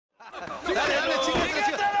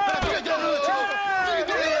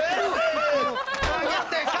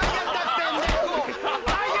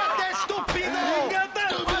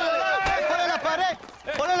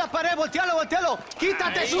voltealo.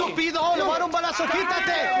 ¡Quítate, estúpido! ¡Le voy a dar un balazo!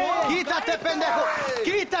 ¡Quítate! ¡Quítate, pendejo!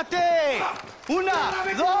 ¡Quítate! 1,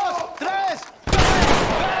 2, 3.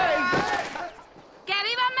 ¡Que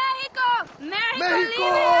viva México! ¡México! ¡México!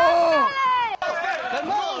 ¡Libre!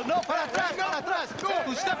 ¡Calmado! ¡No! ¡Para atrás! ¡Para atrás!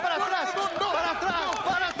 ¡Usted para atrás! ¡Para atrás!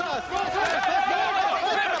 ¡Para atrás!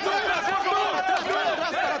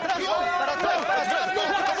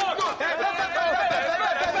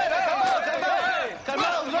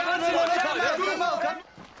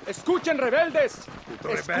 ¡Escuchen, rebeldes!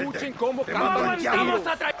 ¡Escuchen cómo cantan el tiro!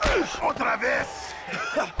 ¡Otra vez!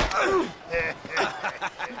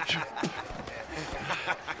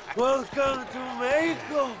 Welcome to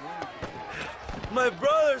Mexico. My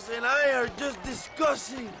brothers and I are just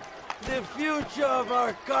discussing the future of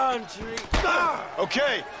our country.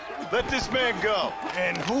 Okay, let this man go.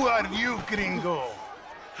 And who are you, gringo?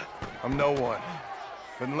 I'm no one.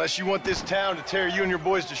 But unless you want this town to tear you and your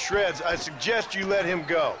boys to shreds, I suggest you let him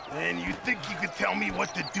go. And you think you could tell me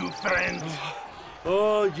what to do, friend?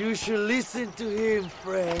 Oh, you should listen to him,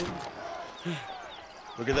 friend.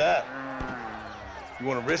 Look at that. You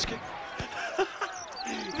want to risk it?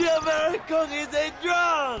 The American is a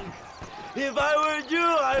drunk. If I were you,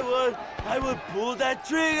 I would pull that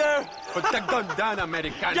trigger. Put the gun down,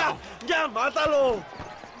 americano. Ya, mátalo.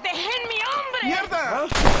 ¡Dejen mi hombre! ¡Mierda!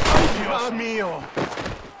 ¡Dios mío!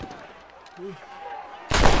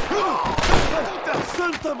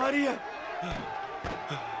 Santa María.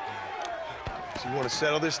 So you want to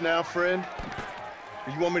settle this now, friend?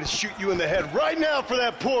 Or you want me to shoot you in the head right now for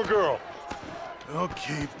that poor girl?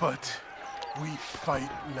 Okay, but we fight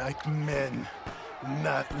like men,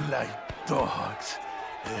 not like dogs.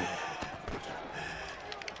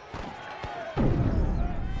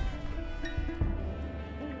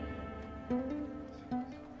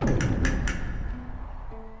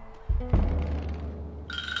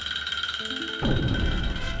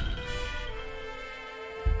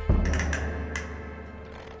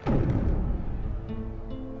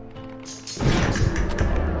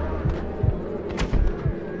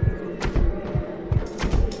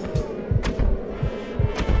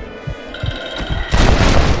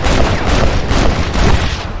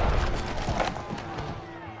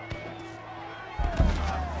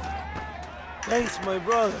 Thanks, my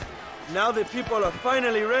brother. Now the people are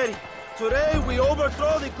finally ready. Today we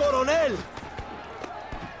overthrow the Coronel.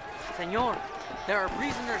 Senor, there are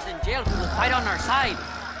prisoners in jail who will fight on our side.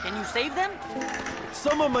 Can you save them?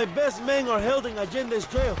 Some of my best men are held in Allende's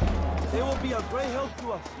jail. They will be a great help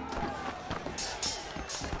to us.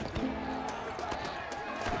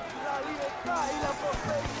 La libertad y la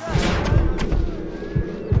prosperidad.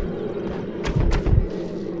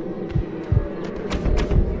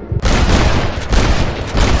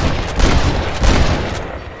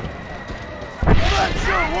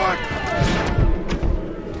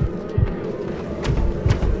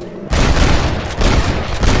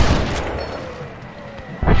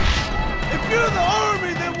 If you're the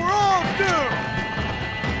army, then we're all doomed!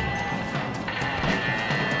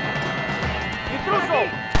 ¡Intruso!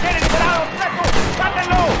 ¡Tiene liberados presos!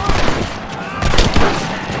 ¡Mátenlo!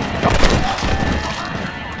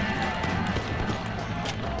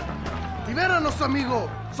 ¡Libéranos, amigo!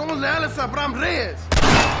 Somos leales a Abraham Reyes!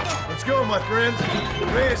 Let's go, my friends.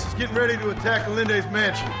 Reyes is getting ready to attack Alinde's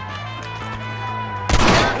mansion.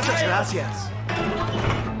 Muchas gracias.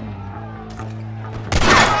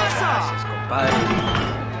 Gracias, compadre.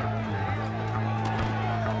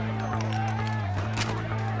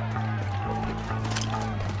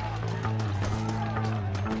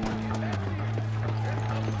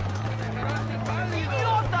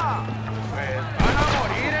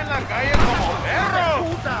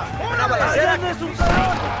 ¡Allen es un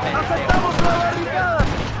salón! ¡Aceptamos la barricada!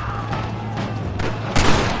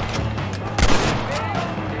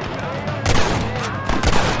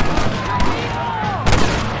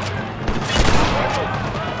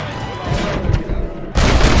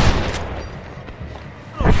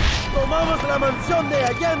 ¡Tomamos la mansión de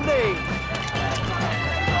Allende!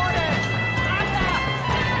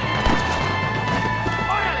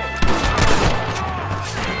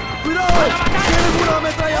 ¡Cuidado! ¡Tienen una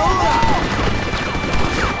ametralladora!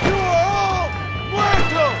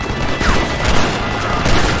 ¡Muerto!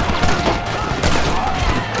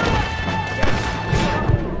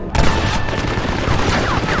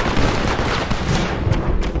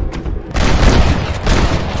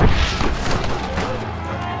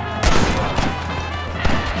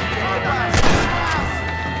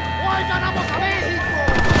 ¡Hoy ganamos a México!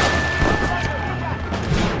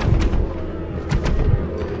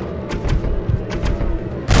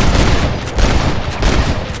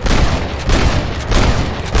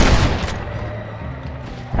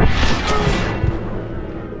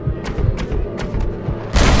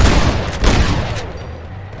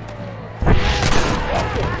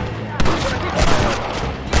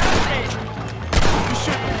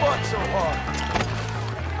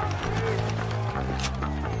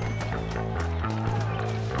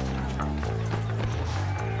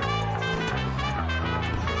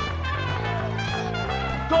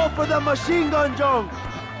 for the machine gun, John.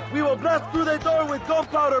 We will blast through the door with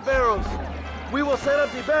gunpowder barrels. We will set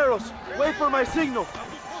up the barrels. Wait for my signal.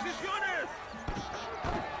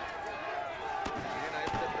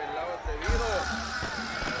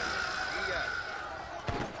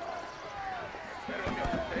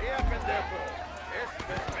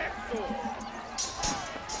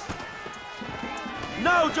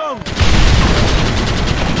 Now, John!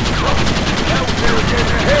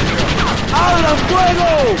 ¡Abran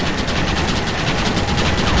fuego!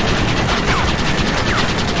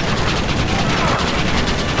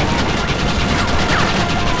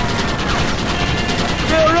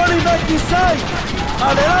 They're running back inside!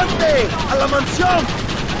 ¡Adelante! ¡A la mansión!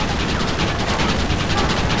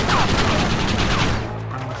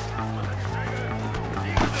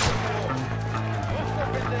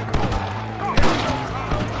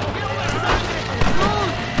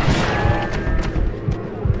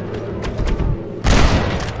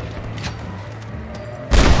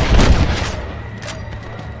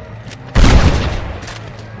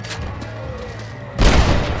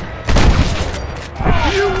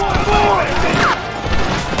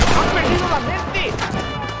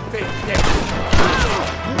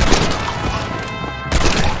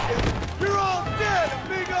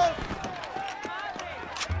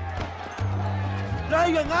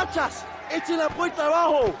 ¡Traigan hachas! ¡Echen la puerta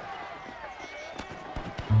abajo!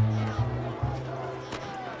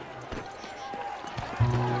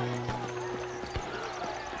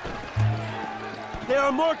 There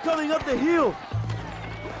are more coming up the hill!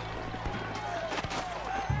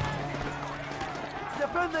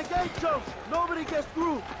 Defend the gate, Chunks! Nobody gets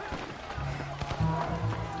through!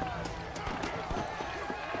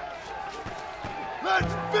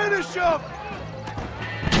 Let's finish them!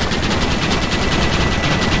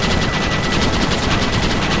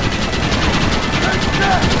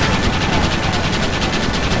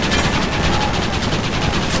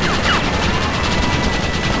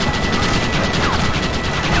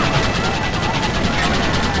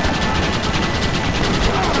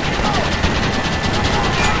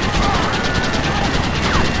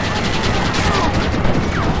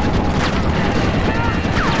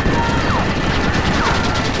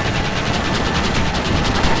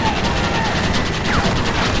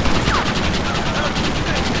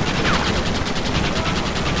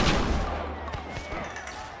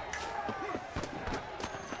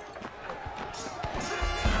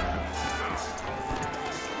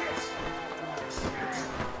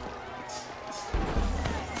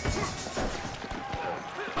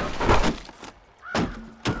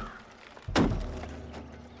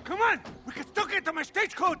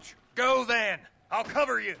 Stagecoach! Go then. I'll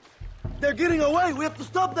cover you. They're getting away. We have to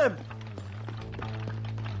stop them.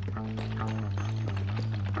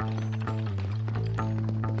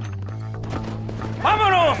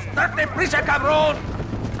 ¡Vámonos! ¡Date prisa, cabrón!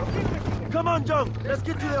 Come on, John. Let's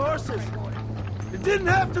get to the horses. It didn't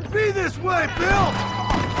have to be this way, Bill!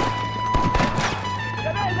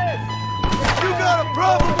 You got a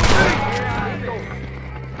problem with me!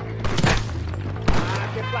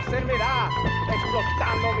 ¡Qué placer me da!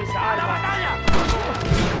 ¡Explotando mis armas!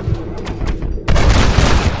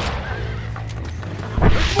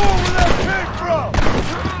 There's more where that came from!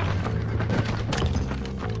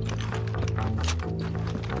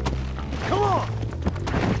 Come on!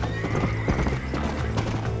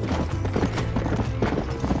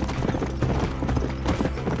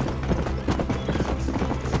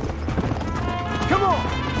 Come on!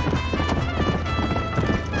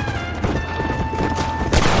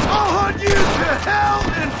 I'll hunt you to hell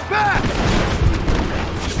and back!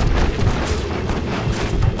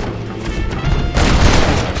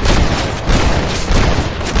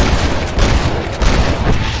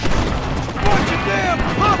 Watch your damn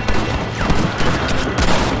pup!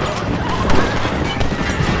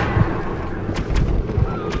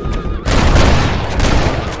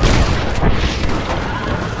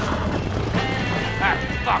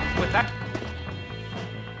 Fuck with that.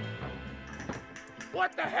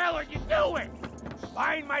 What the hell are you doing?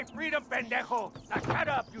 Find my freedom, pendejo. Now shut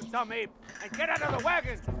up, you dumb ape, and get out of the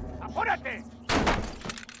wagon. Apúrate.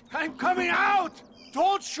 I'm coming out.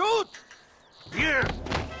 Don't shoot. Here.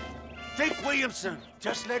 Take Williamson.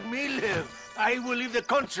 Just let me live. I will leave the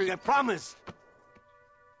country, I promise.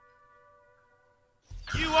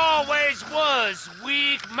 You always was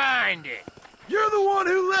weak-minded. You're the one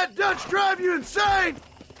who let Dutch drive you insane!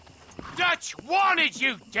 Dutch wanted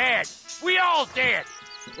you dead. We all did.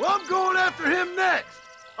 Well, I'm going after him next.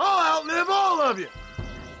 I'll outlive all of you.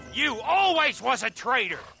 You always was a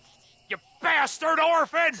traitor. You bastard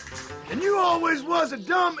orphan. And you always was a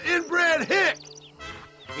dumb inbred hick.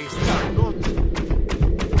 Esta noche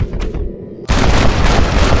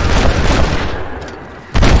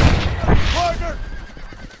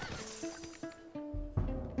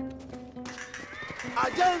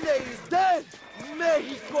Allende is dead!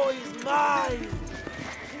 Mexico is mine!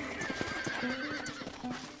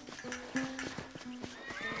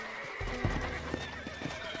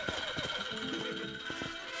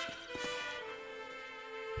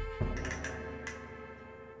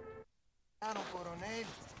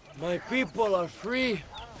 My people are free,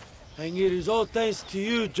 and it is all thanks to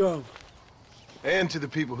you, John. And to the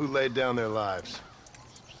people who laid down their lives.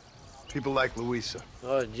 People like Luisa.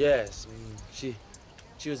 Oh, yes. She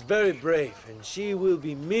was very brave, and she will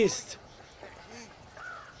be missed.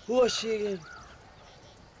 Who was she again?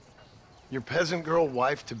 Your peasant girl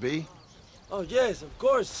wife-to-be? Oh, yes, of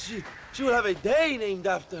course. She will have a day named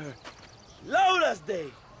after her. Laura's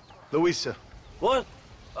Day. Luisa. What?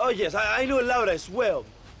 Oh, yes, I know Laura as well.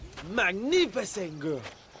 Magnificent girl.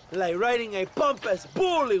 Like riding a pompous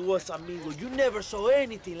bull it was, amigo. You never saw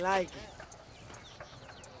anything like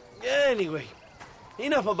it. Anyway,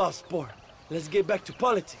 enough about sport. Let's get back to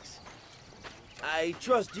politics. I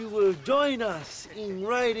trust you will join us in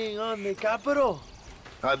riding on the Capitol.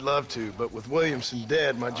 I'd love to, but with Williamson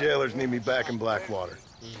dead, my jailers need me back in Blackwater.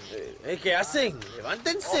 ¿Qué hacen?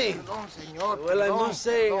 Levántense. Well, I must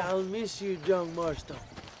say, I'll miss you, John Marston.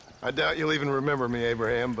 I doubt you'll even remember me,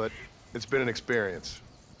 Abraham, but it's been an experience.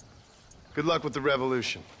 Good luck with the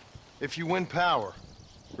revolution. If you win power,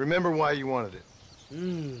 remember why you wanted it.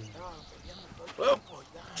 Well,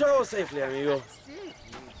 travel safely, amigo.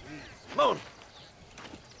 Vámonos.